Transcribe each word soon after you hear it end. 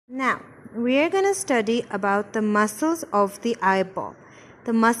Now, we are going to study about the muscles of the eyeball.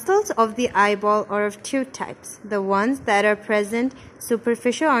 The muscles of the eyeball are of two types. The ones that are present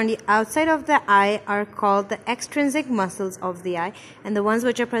superficial on the outside of the eye are called the extrinsic muscles of the eye, and the ones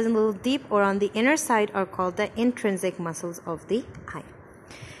which are present a little deep or on the inner side are called the intrinsic muscles of the eye.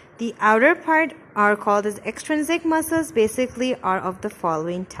 The outer part are called as extrinsic muscles, basically are of the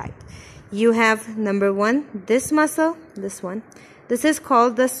following type. You have number one, this muscle, this one. This is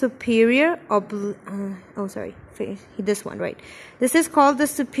called the superior this one, right? This is called the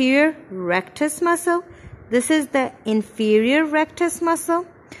superior rectus muscle. This is the inferior rectus muscle.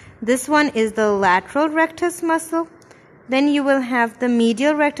 This one is the lateral rectus muscle. Then you will have the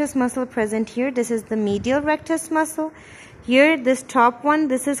medial rectus muscle present here. This is the medial rectus muscle. Here, this top one,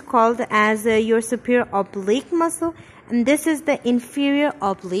 this is called as your superior oblique muscle, and this is the inferior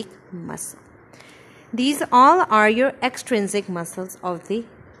oblique muscle. These all are your extrinsic muscles of the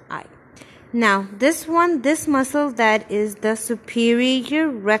eye. Now, this muscle that is the superior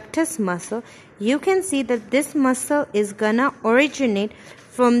rectus muscle, you can see that this muscle is gonna originate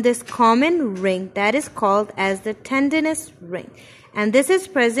from this common ring that is called as the tendinous ring. And this is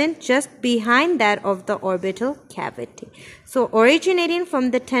present just behind that of the orbital cavity. So, originating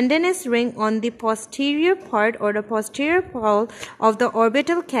from the tendinous ring on the posterior part or the posterior wall of the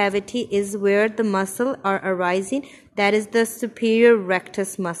orbital cavity is where the muscle are arising. That is the superior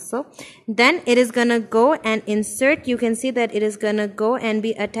rectus muscle. Then it is going to go and insert. You can see that it is going to go and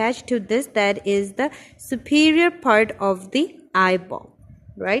be attached to this. That is the superior part of the eyeball,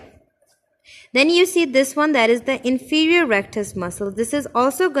 right? Then you see this one, that is the inferior rectus muscle. This is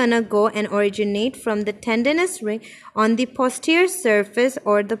also gonna go and originate from the tendinous ring on the posterior surface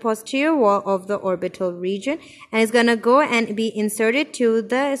or the posterior wall of the orbital region, and is gonna go and be inserted to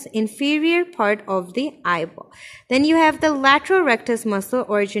the inferior part of the eyeball. Then you have the lateral rectus muscle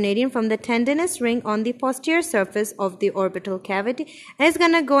originating from the tendinous ring on the posterior surface of the orbital cavity, and is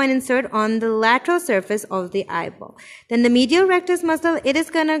gonna go and insert on the lateral surface of the eyeball. Then the medial rectus muscle, it is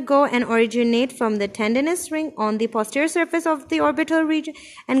gonna go and originate from the tendinous ring on the posterior surface of the orbital region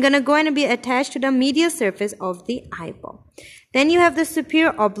and gonna go and be attached to the medial surface of the eyeball. Then you have the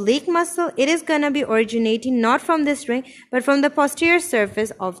superior oblique muscle. It is gonna be originating not from this ring but from the posterior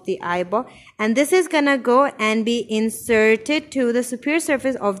surface of the eyeball, and this is gonna go and be inserted to the superior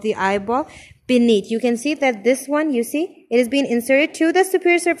surface of the eyeball beneath. You can see that this one, you see, it is being inserted to the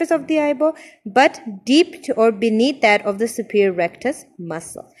superior surface of the eyeball but deep to or beneath that of the superior rectus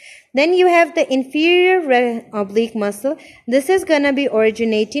muscle. Then you have the inferior oblique muscle. This is going to be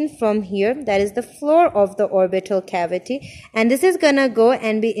originating from here, that is the floor of the orbital cavity, and this is going to go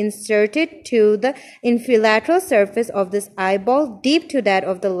and be inserted to the lateral surface of this eyeball deep to that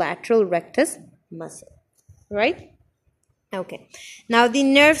of the lateral rectus muscle, right? Okay, now the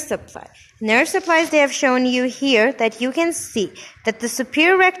nerve supply. Nerve supplies, they have shown you here that you can see that the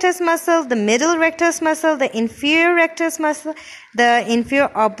superior rectus muscle, the middle rectus muscle, the inferior rectus muscle, the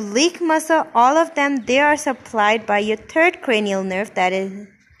inferior oblique muscle, all of them, they are supplied by your third cranial nerve, that is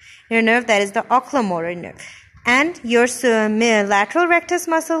your nerve that is the oculomotor nerve. And your lateral rectus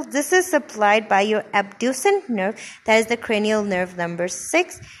muscle, this is supplied by your abducent nerve, that is the cranial nerve number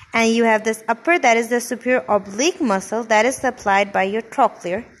 6. And you have this upper, that is the superior oblique muscle, that is supplied by your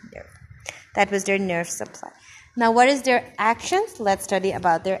trochlear nerve. That was their nerve supply. Now, what is their actions? Let's study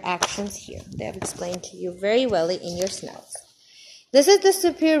about their actions here. They have explained to you very well in your notes. This is the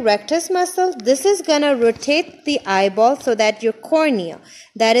superior rectus muscle. This is going to rotate the eyeball so that your cornea,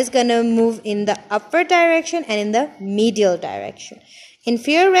 that is going to move in the upward direction and in the medial direction.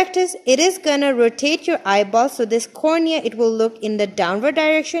 Inferior rectus, it is going to rotate your eyeball so this cornea, it will look in the downward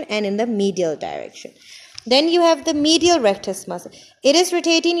direction and in the medial direction. Then you have the medial rectus muscle. It is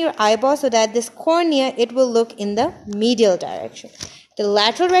rotating your eyeball so that this cornea, it will look in the medial direction. The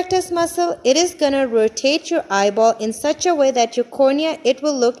lateral rectus muscle, it is going to rotate your eyeball in such a way that your cornea, it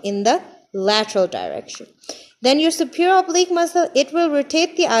will look in the lateral direction. Then your superior oblique muscle, it will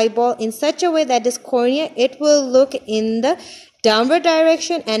rotate the eyeball in such a way that this cornea, it will look in the downward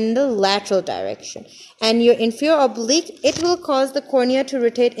direction and in the lateral direction. And your inferior oblique, it will cause the cornea to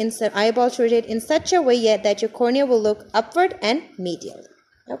rotate eyeball to rotate in such a way yet that your cornea will look upward and medial.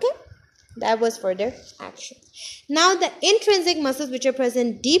 Okay? That was for their action. Now the intrinsic muscles which are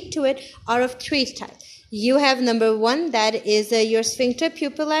present deep to it are of three types. You have number 1, that is your sphincter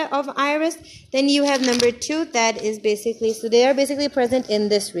pupillae of iris. Then you have number 2, that is basically, so they are basically present in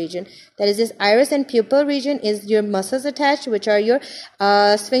this region. That is this iris and pupil region is your muscles attached, which are your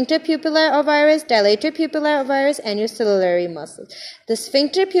sphincter pupillae of iris, dilator pupillae of iris, and your ciliary muscles. The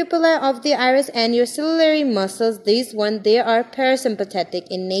sphincter pupillae of the iris and your ciliary muscles, these ones, they are parasympathetic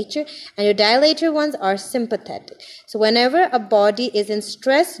in nature, and your dilator ones are sympathetic. So whenever a body is in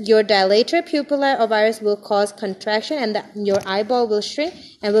stress, your dilator pupillae of iris will cause contraction, and your eyeball will shrink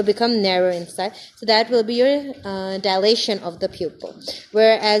and will become narrow inside. So that will be your dilation of the pupil.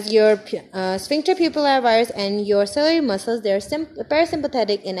 Whereas your sphincter pupillae of iris and your ciliary muscles, they are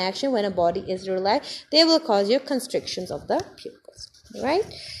parasympathetic in action. When a body is relaxed, they will cause your constrictions of the pupils. Right?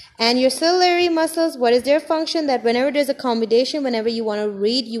 And your ciliary muscles, what is their function? That whenever there's a combination, whenever you want to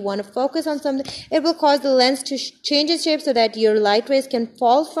read, you want to focus on something, it will cause the lens to change its shape so that your light rays can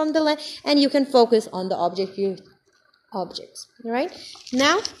fall from the lens and you can focus on the objects. Right?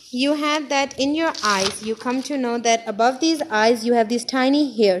 Now, you have that in your eyes. You come to know that above these eyes, you have these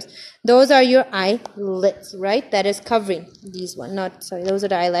tiny hairs. Those are your eyelids, right? That is covering these one. Those are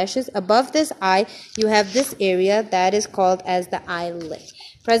the eyelashes. Above this eye, you have this area that is called as the eyelid.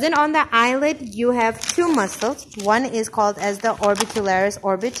 Present on the eyelid, you have 2 muscles. One is called as the orbicularis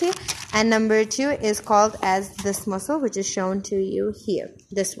orbiti, and number 2 is called as this muscle, which is shown to you here.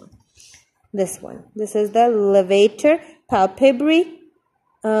 This one. This is the levator palpebrae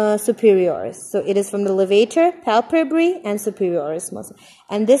superioris. So it is from the levator, palpebrae, and superioris muscle.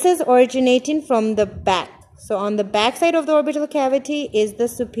 And this is originating from the back. So on the back side of the orbital cavity is the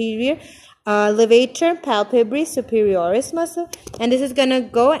superior levator palpebrae superioris muscle, and this is going to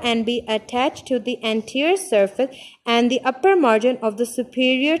go and be attached to the anterior surface and the upper margin of the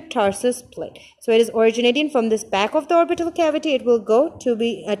superior tarsus plate. So it is originating from this back of the orbital cavity. It will go to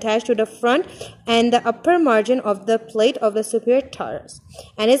be attached to the front and the upper margin of the plate of the superior tarsus,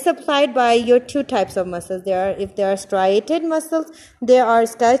 and it's supplied by your 2 types of muscles. If they are striated muscles, they are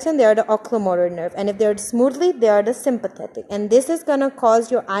skeleton, they are the oculomotor nerve, and if they are smoothly, they are the sympathetic, and this is going to cause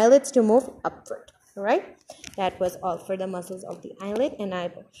your eyelids to move upward. Alright, that was all for the muscles of the eyelid and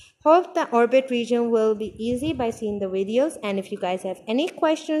eyeball. Hope the orbit region will be easy by seeing the videos, and if you guys have any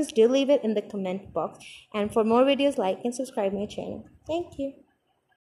questions, do leave it in the comment box, and for more videos, like and subscribe my channel. Thank you.